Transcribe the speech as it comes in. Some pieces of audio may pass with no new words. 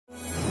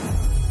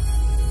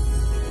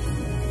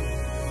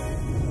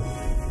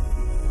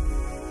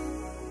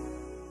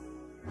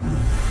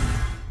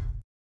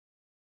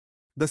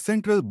The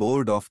Central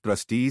Board of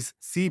Trustees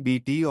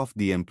 (CBT) of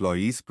the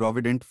Employees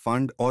Provident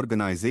Fund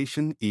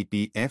Organization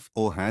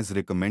 (EPFO) has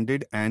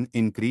recommended an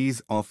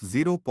increase of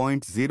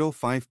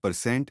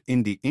 0.05%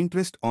 in the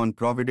interest on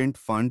Provident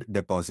Fund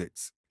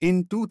deposits.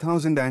 In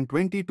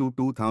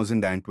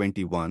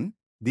 2020-2021,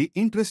 the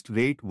interest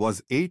rate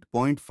was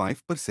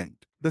 8.5%.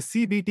 The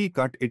CBT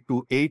cut it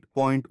to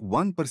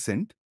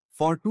 8.1%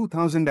 for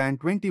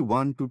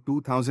 2021 to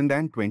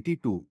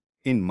 2022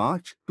 in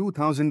March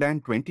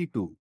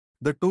 2022.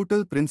 The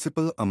total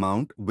principal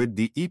amount with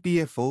the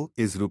EPFO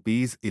is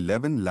Rs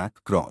 11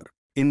 lakh crore.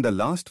 In the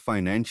last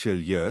financial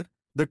year,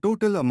 the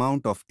total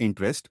amount of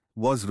interest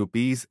was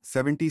Rs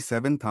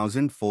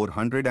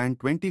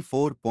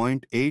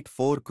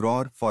 77,424.84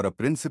 crore for a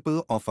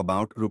principal of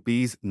about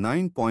Rs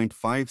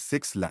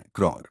 9.56 lakh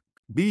crore.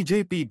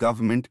 BJP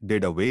government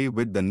did away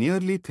with the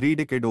nearly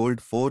 3-decade-old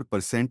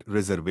 4%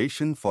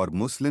 reservation for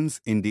Muslims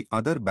in the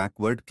other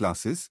backward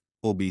classes,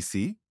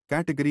 OBC,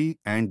 category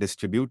and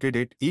distributed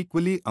it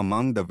equally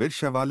among the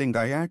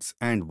Virshavalingayats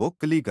and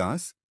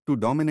Vokkaligas, two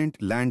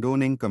dominant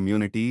landowning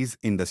communities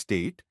in the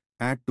state,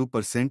 at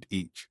 2%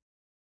 each.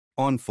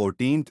 On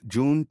 14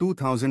 June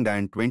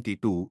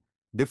 2022,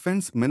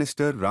 Defence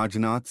Minister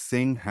Rajnath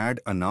Singh had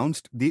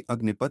announced the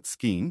Agnipath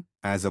scheme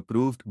as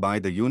approved by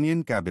the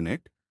Union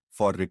Cabinet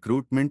for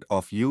recruitment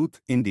of youth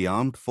in the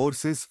armed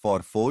forces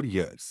for 4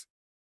 years.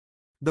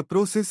 The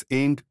process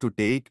aimed to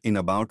take in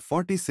about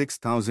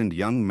 46,000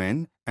 young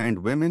men and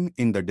women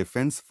in the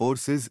defense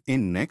forces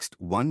in next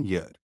 1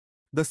 year.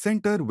 The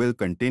centre will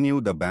continue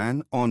the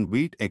ban on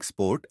wheat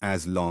export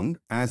as long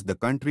as the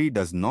country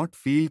does not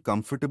feel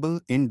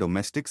comfortable in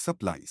domestic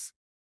supplies.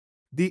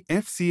 The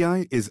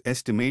FCI is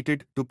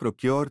estimated to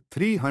procure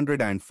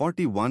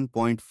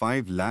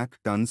 341.5 lakh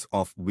tons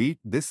of wheat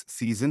this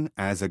season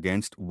as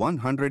against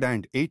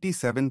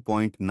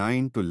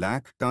 187.92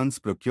 lakh tons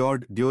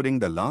procured during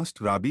the last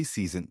Rabi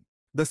season.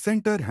 The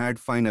centre had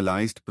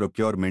finalized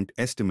procurement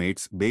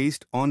estimates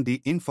based on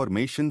the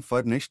information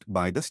furnished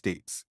by the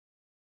states.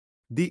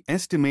 The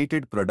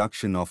estimated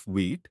production of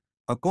wheat,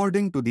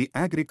 according to the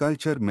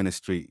Agriculture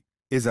Ministry,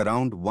 is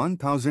around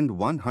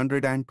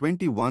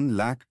 1,121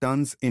 lakh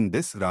tons in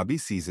this Rabi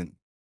season.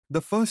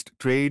 The first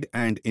Trade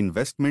and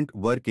Investment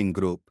Working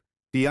Group,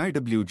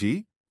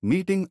 TIWG,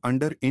 meeting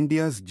under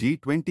India's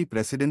G20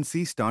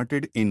 presidency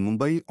started in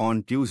Mumbai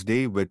on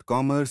Tuesday with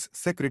Commerce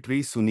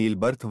Secretary Sunil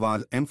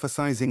Barthwal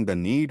emphasizing the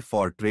need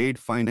for trade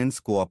finance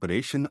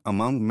cooperation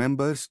among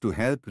members to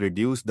help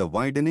reduce the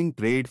widening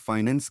trade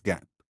finance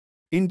gap.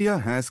 India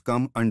has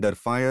come under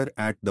fire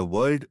at the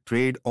World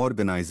Trade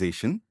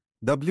Organization,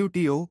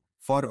 WTO,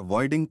 for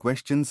avoiding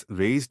questions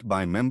raised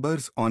by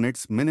members on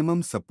its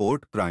minimum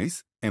support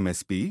price,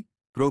 MSP,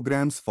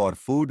 programs for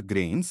food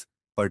grains,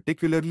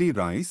 particularly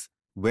rice,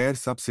 where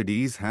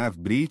subsidies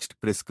have breached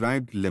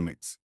prescribed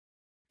limits.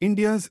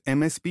 India's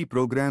MSP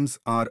programs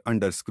are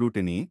under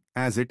scrutiny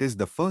as it is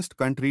the first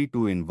country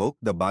to invoke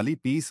the Bali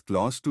Peace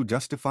Clause to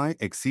justify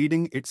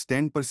exceeding its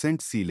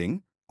 10%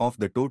 ceiling of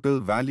the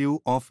total value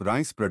of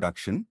rice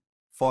production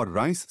for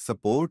rice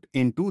support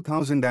in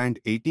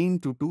 2018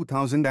 to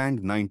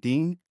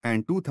 2019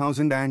 and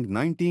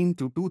 2019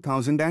 to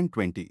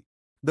 2020.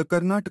 The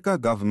Karnataka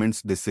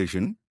government's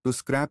decision to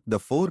scrap the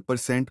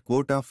 4%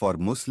 quota for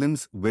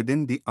Muslims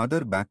within the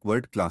other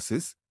backward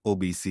classes,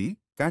 OBC,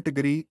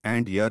 category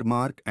and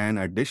earmark an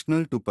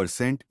additional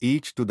 2%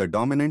 each to the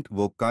dominant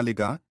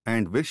Vokkaliga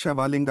and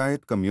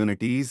Virshavalingayat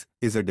communities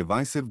is a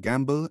divisive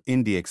gamble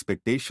in the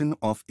expectation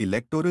of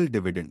electoral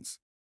dividends.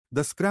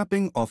 The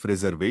scrapping of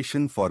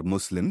reservation for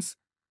Muslims,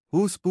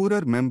 whose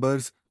poorer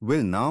members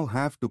will now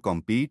have to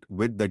compete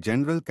with the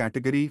general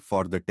category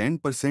for the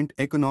 10%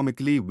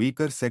 economically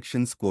weaker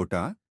sections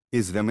quota,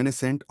 is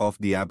reminiscent of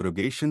the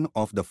abrogation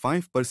of the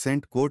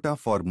 5% quota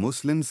for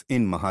Muslims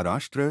in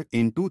Maharashtra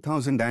in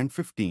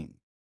 2015.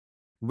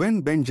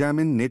 When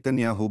Benjamin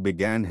Netanyahu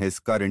began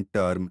his current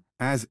term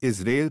as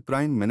Israel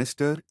Prime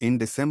Minister in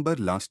December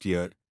last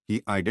year,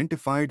 he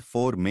identified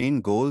 4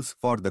 main goals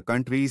for the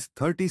country's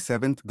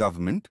 37th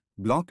government: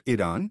 block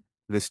Iran,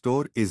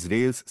 restore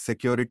Israel's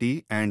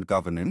security and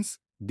governance,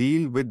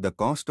 deal with the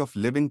cost of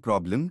living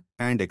problem,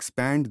 and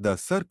expand the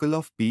circle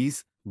of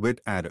peace with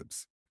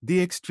Arabs. The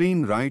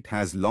extreme right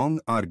has long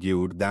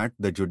argued that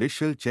the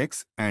judicial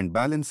checks and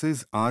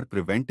balances are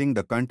preventing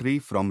the country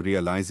from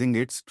realizing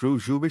its true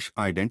Jewish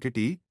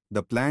identity.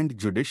 The planned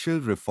judicial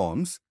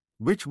reforms,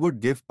 which would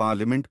give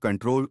Parliament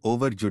control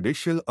over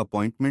judicial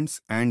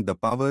appointments and the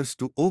powers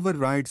to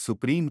override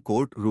Supreme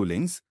Court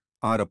rulings,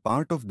 are a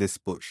part of this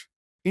push.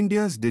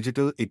 India's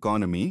digital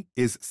economy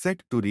is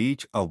set to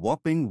reach a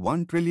whopping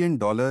 $1 trillion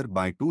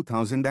by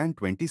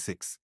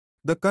 2026.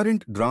 The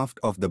current draft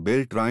of the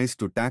bill tries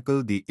to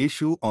tackle the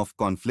issue of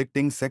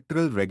conflicting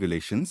sectoral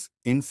regulations.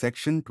 In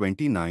Section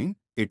 29,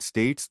 it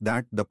states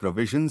that the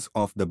provisions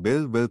of the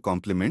bill will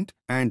complement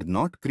and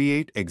not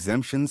create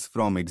exemptions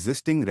from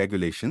existing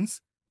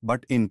regulations,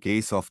 but in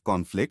case of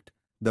conflict,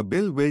 the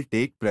bill will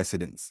take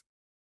precedence.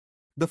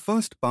 The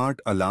first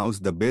part allows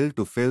the bill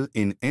to fill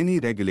in any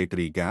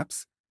regulatory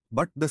gaps,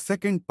 But the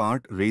second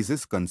part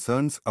raises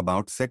concerns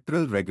about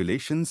sectoral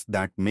regulations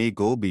that may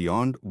go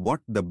beyond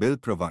what the bill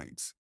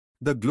provides.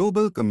 The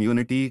global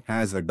community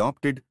has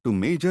adopted two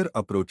major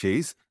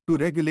approaches to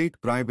regulate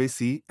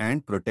privacy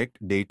and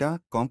protect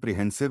data: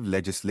 comprehensive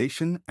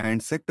legislation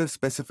and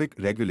sector-specific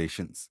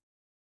regulations.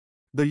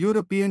 The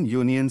European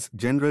Union's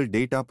General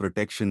Data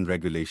Protection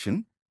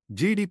Regulation,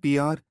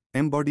 GDPR,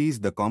 embodies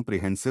the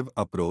comprehensive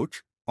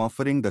approach,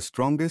 offering the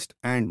strongest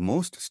and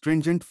most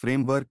stringent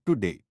framework to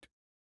date.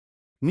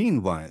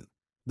 Meanwhile,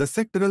 the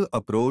sectoral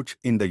approach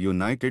in the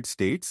United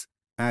States,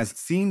 as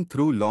seen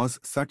through laws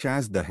such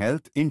as the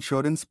Health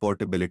Insurance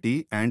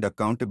Portability and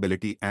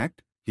Accountability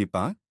Act,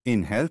 HIPAA,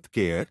 in health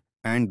care,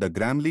 and the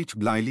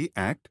Gramm-Leach-Bliley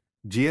Act,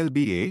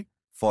 GLBA,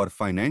 for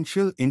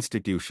financial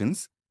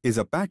institutions, is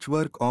a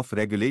patchwork of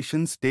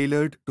regulations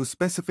tailored to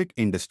specific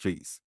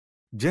industries.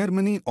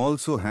 Germany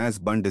also has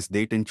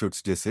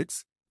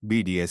Bundesdatenschutzgesetz,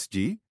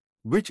 BDSG,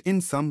 which in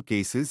some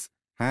cases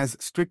has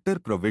stricter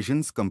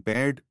provisions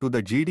compared to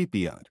the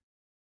GDPR.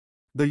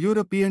 The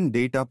European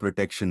Data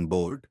Protection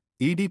Board,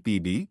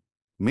 EDPB,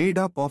 made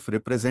up of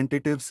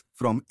representatives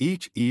from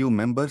each EU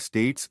member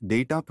state's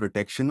data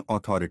protection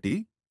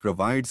authority,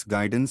 provides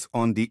guidance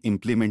on the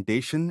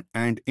implementation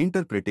and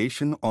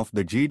interpretation of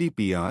the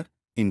GDPR,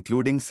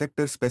 including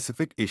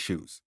sector-specific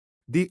issues.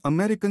 The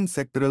American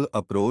sectoral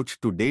approach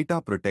to data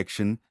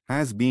protection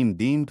has been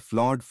deemed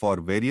flawed for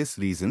various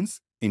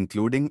reasons,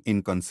 including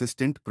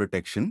inconsistent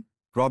protection,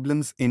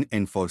 problems in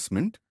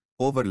enforcement,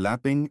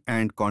 overlapping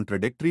and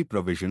contradictory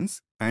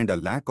provisions, and a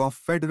lack of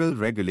federal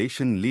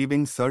regulation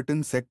leaving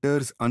certain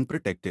sectors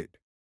unprotected.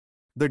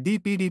 The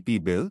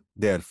DPDP bill,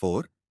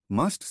 therefore,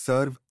 must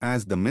serve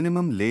as the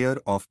minimum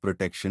layer of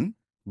protection,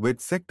 with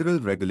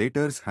sectoral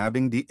regulators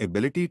having the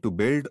ability to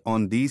build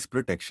on these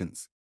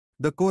protections.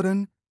 The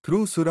Quran,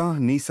 through Surah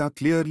Nisa,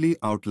 clearly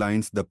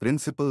outlines the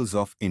principles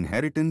of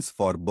inheritance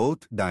for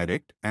both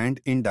direct and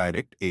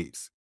indirect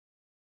heirs.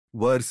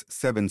 Verse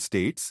 7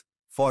 states,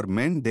 "For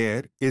men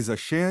there is a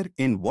share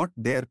in what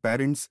their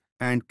parents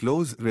and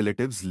close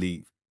relatives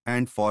leave,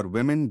 and for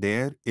women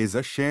there is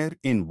a share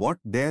in what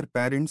their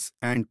parents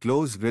and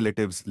close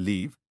relatives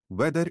leave,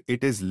 whether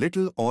it is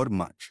little or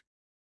much."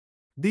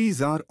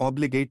 These are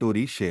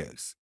obligatory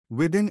shares.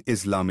 Within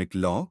Islamic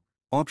law,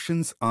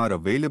 options are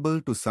available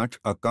to such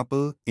a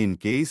couple in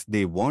case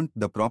they want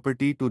the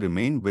property to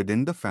remain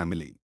within the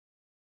family.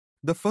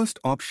 The first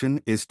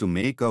option is to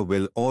make a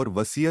will or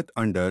wasiyat,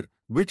 under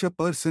which a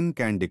person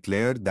can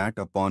declare that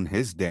upon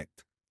his death,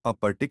 a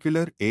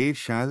particular heir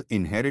shall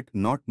inherit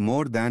not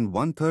more than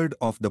 1/3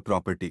 of the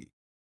property.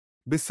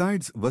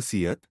 Besides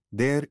wasiyat,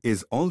 there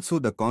is also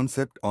the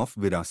concept of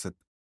virasat.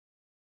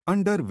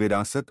 Under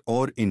virasat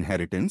or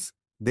inheritance,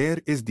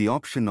 there is the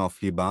option of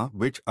hiba,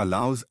 which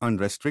allows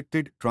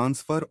unrestricted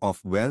transfer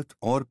of wealth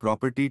or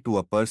property to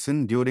a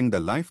person during the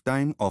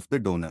lifetime of the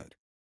donor.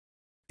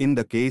 In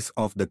the case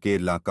of the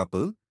Kerala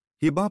couple,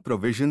 hiba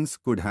provisions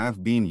could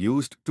have been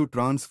used to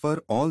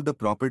transfer all the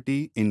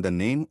property in the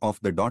name of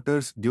the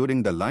daughters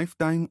during the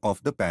lifetime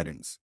of the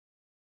parents.